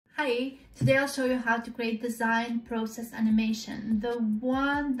Hi, today I'll show you how to create design process animation. The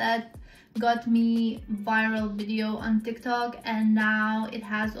one that got me viral video on TikTok and now it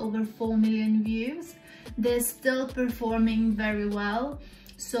has over 4 million views. They're still performing very well.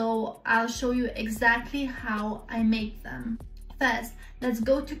 So I'll show you exactly how I make them. First, let's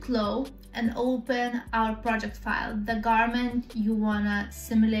go to Clo and open our project file, the garment you wanna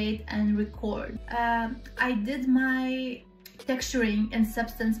simulate and record. I did my texturing in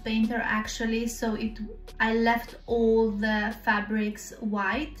Substance Painter actually, so I left all the fabrics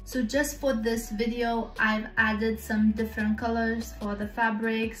white. So just for this video I've added some different colors for the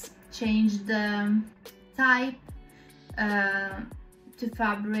fabrics, changed the type to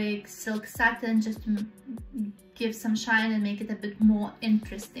fabric silk satin just to give some shine and make it a bit more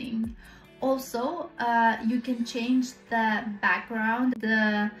interesting. Also you can change the background,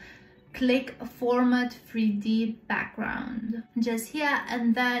 click format 3D background just here,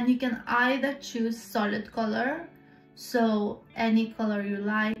 and then you can either choose solid color, so any color you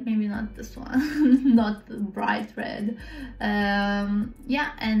like, maybe not this one not the bright red,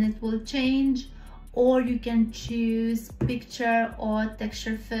 yeah, and it will change, or you can choose picture or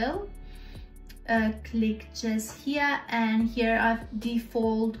texture fill. Click just here, and here I've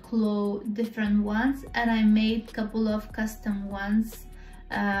default Clo different ones, and I made couple of custom ones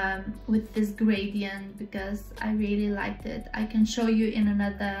with this gradient because I really liked it. I can show you in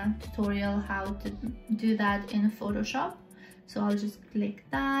another tutorial how to do that in Photoshop. So I'll just click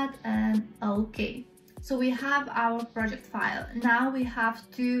that and okay. So we have our project file. Now we have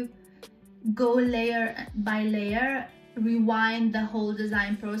to go layer by layer, rewind the whole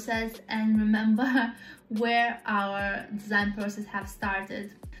design process and remember where our design process have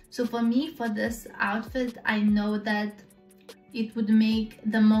started. So for me, for this outfit, I know that it would make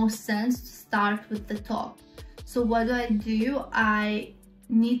the most sense to start with the top. So what do? I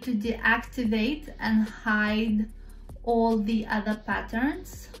need to deactivate and hide all the other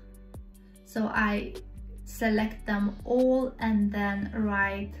patterns. So I select them all and then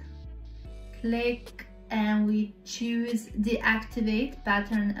right click and we choose deactivate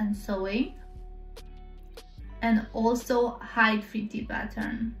pattern and sewing, and also hide 3D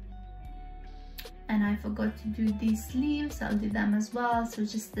pattern. And I forgot to do these sleeves, I'll do them as well. So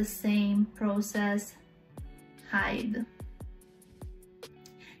just the same process, hide.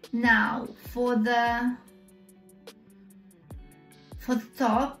 Now for the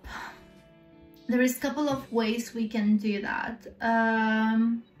top, there is a couple of ways we can do that.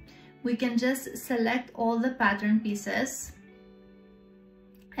 We can just select all the pattern pieces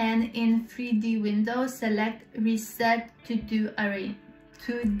and in 3D window select reset to do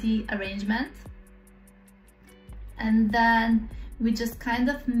 2D arrangement. And then we just kind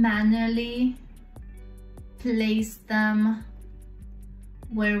of manually place them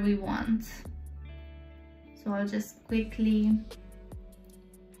where we want. So I'll just quickly,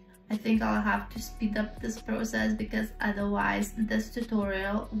 I think I'll have to speed up this process because otherwise this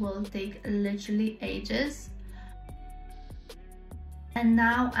tutorial will take literally ages. And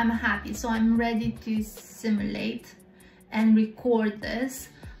now I'm happy, so I'm ready to simulate and record this.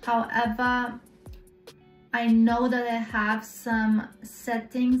 However, I know that I have some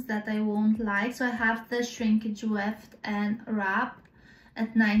settings that I won't like. So I have the shrinkage weft and wrap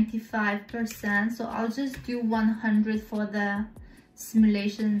at 95%. So I'll just do 100 for the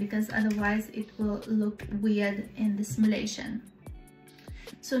simulation because otherwise it will look weird in the simulation.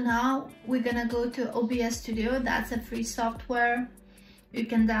 So now we're gonna go to OBS Studio. That's a free software. You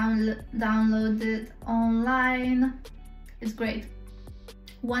can download it online. It's great.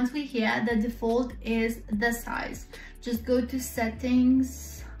 Once we're here, the default is the size. Just go to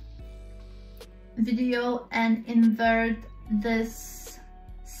settings, video, and invert this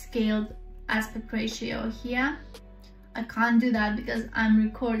scaled aspect ratio here. I can't do that because I'm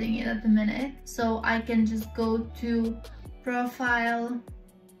recording it at the minute. So I can just go to profile,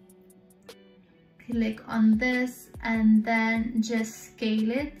 click on this, and then just scale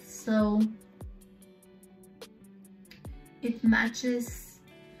it so it matches.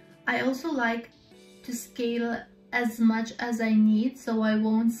 I also like to scale as much as I need so I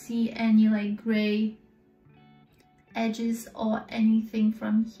won't see any like gray edges or anything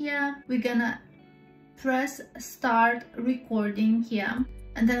from here. We're gonna press start recording here,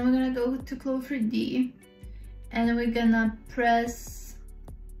 and then we're gonna go to Clo3D and we're gonna press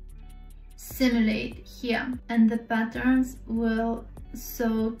simulate here, and the patterns will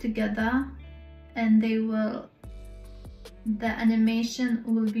sew together and the animation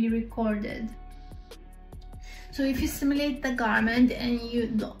will be recorded. So if you simulate the garment and you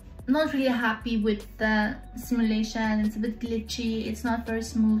not really happy with the simulation, it's a bit glitchy, it's not very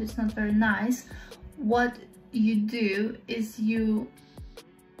smooth, it's not very nice, what you do is you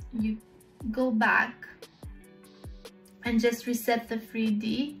go back and just reset the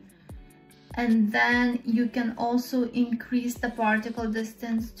 3D, and then you can also increase the particle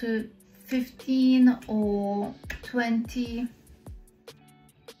distance to 15 or 20,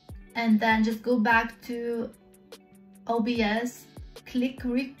 and then just go back to OBS, click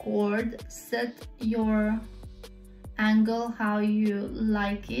record, set your angle how you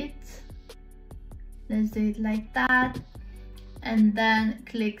like it. Let's do it like that, and then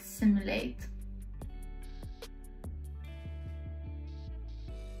click simulate.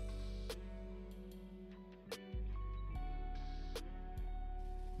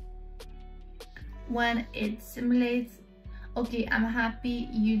 When it simulates, okay, I'm happy,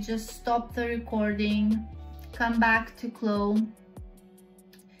 you just stop the recording, come back to Clo,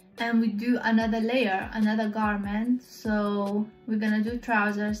 and we do another layer, another garment. So we're gonna do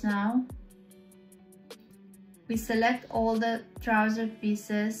trousers now. We select all the trouser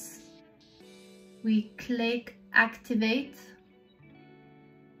pieces, we click activate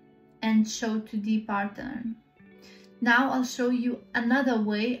and show 2D pattern. Now I'll show you another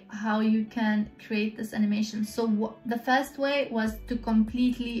way how you can create this animation. So the first way was to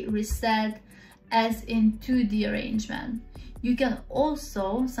completely reset as in 2D arrangement. You can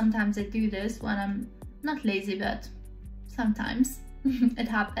also, sometimes I do this when I'm not lazy, but sometimes it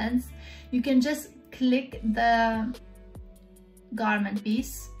happens. You can just click the garment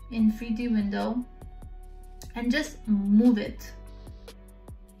piece in 3D window and just move it.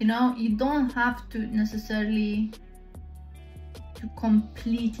 You know, you don't have to necessarily to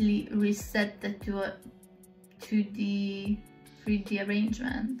completely reset the 2D 3D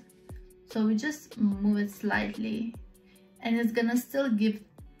arrangement. So we just move it slightly and it's gonna still give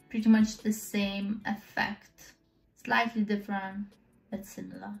pretty much the same effect, slightly different but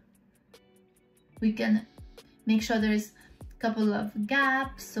similar. We can make sure there is a couple of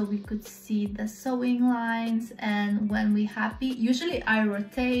gaps so we could see the sewing lines, and when we're happy, usually I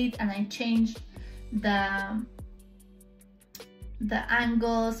rotate and I change the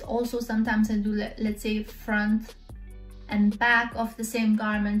angles. Also sometimes I do, let's say, front and back of the same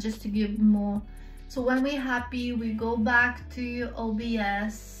garment just to give more. So when we're happy, we go back to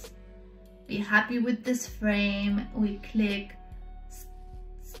OBS, be happy with this frame, we click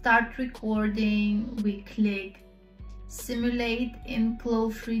start recording, we click simulate in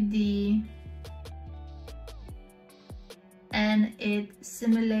Clo3D, and it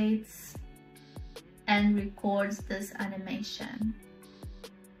simulates and records this animation.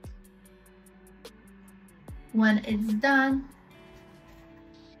 When it's done,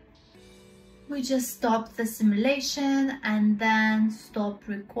 we just stop the simulation and then stop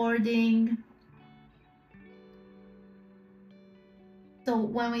recording. So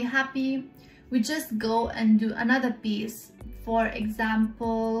when we're happy, we just go and do another piece. For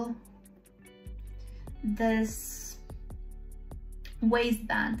example, this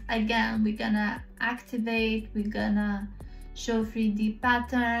waistband. Again, we're gonna activate, we're gonna show 3D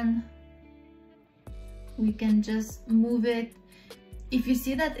pattern. We can just move it. If you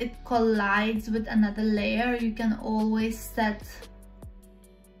see that it collides with another layer, you can always set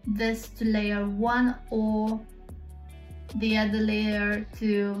this to layer 1 or the other layer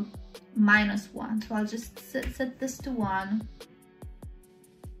to -1. So I'll just set this to 1.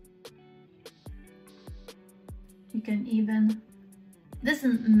 You can even,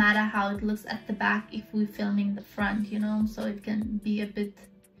 doesn't matter how it looks at the back if we're filming the front, you know, so it can be a bit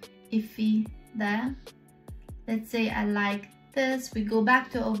iffy there. Let's say I like this, we go back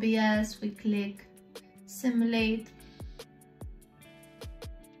to OBS, we click simulate,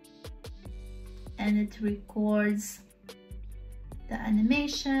 and it records the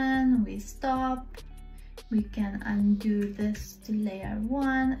animation. We stop, we can undo this to layer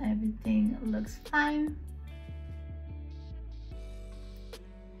 1, everything looks fine,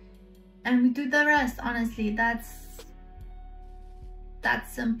 and we do the rest. Honestly, that's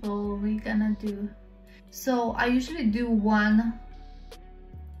simple. We're gonna do, so I usually do one,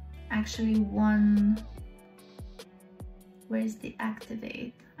 where's the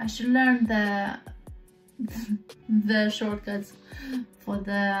activate? I should learn the shortcuts for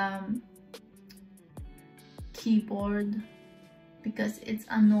the keyboard because it's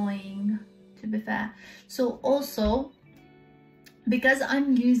annoying, to be fair. So also, because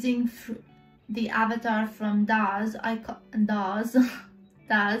I'm using the avatar from DAZ,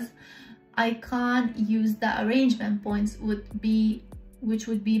 I can't use the arrangement points, which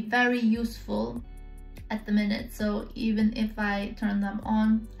would be very useful at the minute, so even if I turn them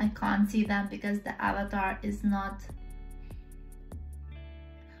on, I can't see them because the avatar is not.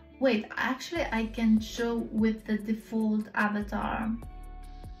 Wait, actually I can show with the default avatar.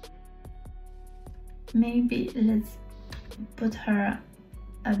 Maybe let's put her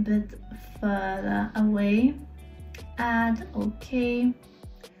a bit further away. Add, okay.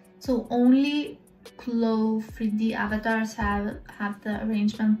 So only Clo3D avatars have the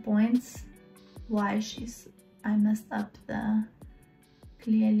arrangement points. Why I messed up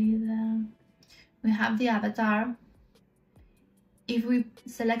we have the avatar. If we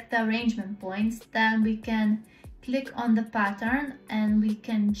select the arrangement points, then we can click on the pattern and we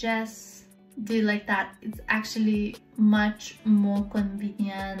can just do like that. It's actually much more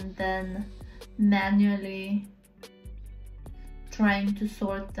convenient than manually trying to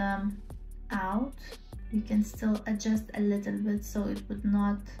sort them out. We can still adjust a little bit so it would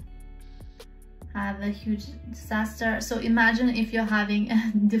not have a huge disaster. So imagine if you're having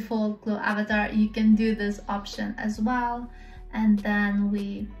a default Clo avatar, you can do this option as well, and then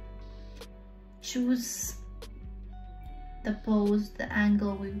we choose the pose, the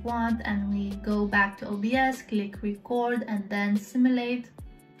angle we want, and we go back to OBS, click record, and then simulate.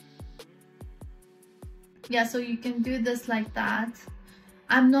 Yeah, so you can do this like that.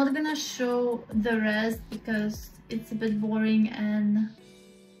 I'm not gonna show the rest because it's a bit boring and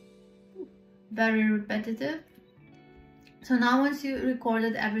very repetitive. So now once you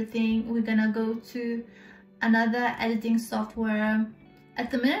recorded everything, we're gonna go to another editing software.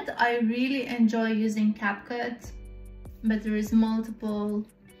 At the minute, I really enjoy using CapCut, but there is multiple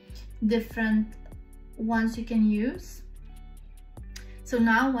different ones you can use. So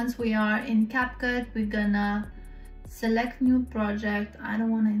now once we are in CapCut, we're gonna select new project. I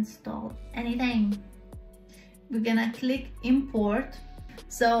don't want to install anything. We're gonna click import.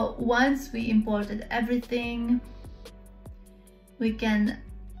 So once we imported everything, we can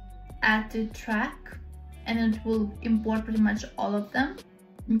add to track and it will import pretty much all of them.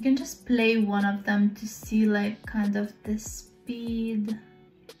 You can just play one of them to see like kind of the speed.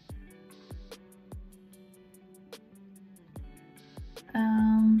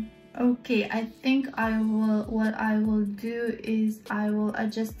 Okay, I think what I will do is I will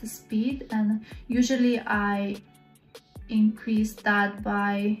adjust the speed, and usually I increase that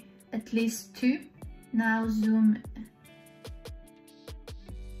by at least 2. Now zoom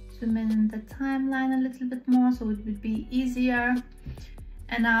in the timeline a little bit more so it would be easier.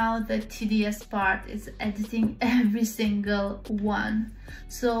 And now the tedious part is editing every single one.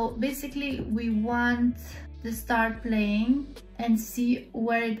 So basically we want to start playing and see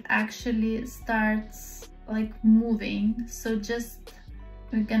where it actually starts like moving. So just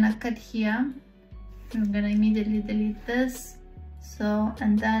we're gonna cut here. We're gonna immediately delete this. So,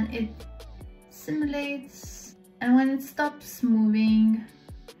 and then it simulates, and when it stops moving,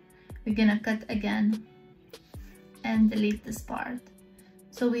 we're gonna cut again and delete this part.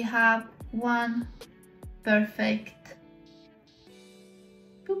 So we have one perfect.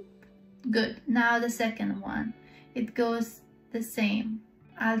 Boop. Good. Now the second one, it goes the same.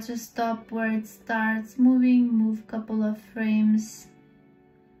 I'll just stop where it starts moving, move a couple of frames,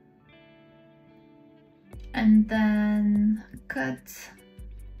 and then cut,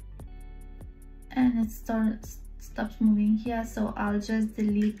 and it stops moving here. So I'll just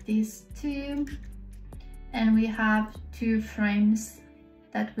delete these two, and we have 2 frames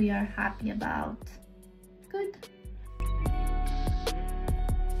that we are happy about. Good.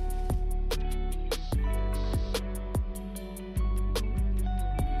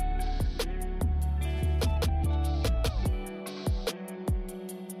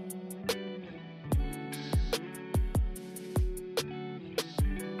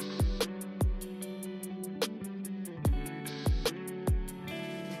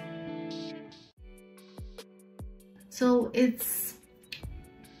 So it's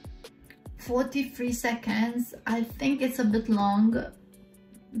 43 seconds. I think it's a bit long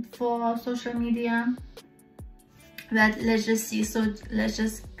for social media, but let's just see. So let's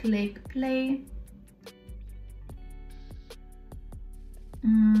just click play.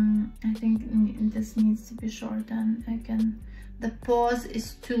 I think this needs to be shortened again. The pause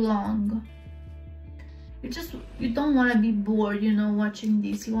is too long. You don't want to be bored, you know, watching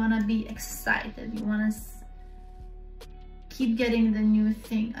this. You want to be excited. You want to keep getting the new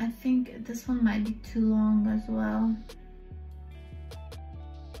thing. I think this one might be too long as well.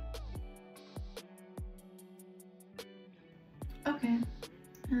 Okay,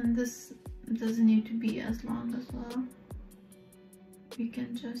 and this doesn't need to be as long as well. We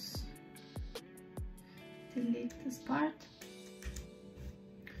can just delete this part.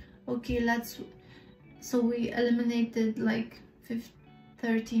 Okay, let's So we eliminated like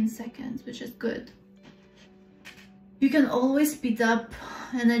 13 seconds, which is good. You can always speed up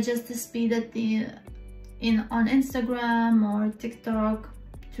and adjust the speed at on Instagram or TikTok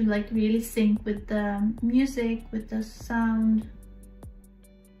to like really sync with the music, with the sound.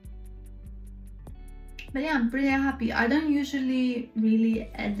 But yeah, I'm pretty happy. I don't usually really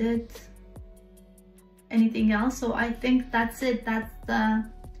edit anything else, so I think that's it.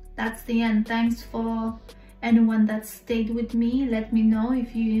 That's the end. Thanks for anyone that stayed with me. Let me know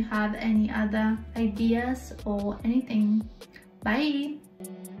if you have any other ideas or anything. Bye.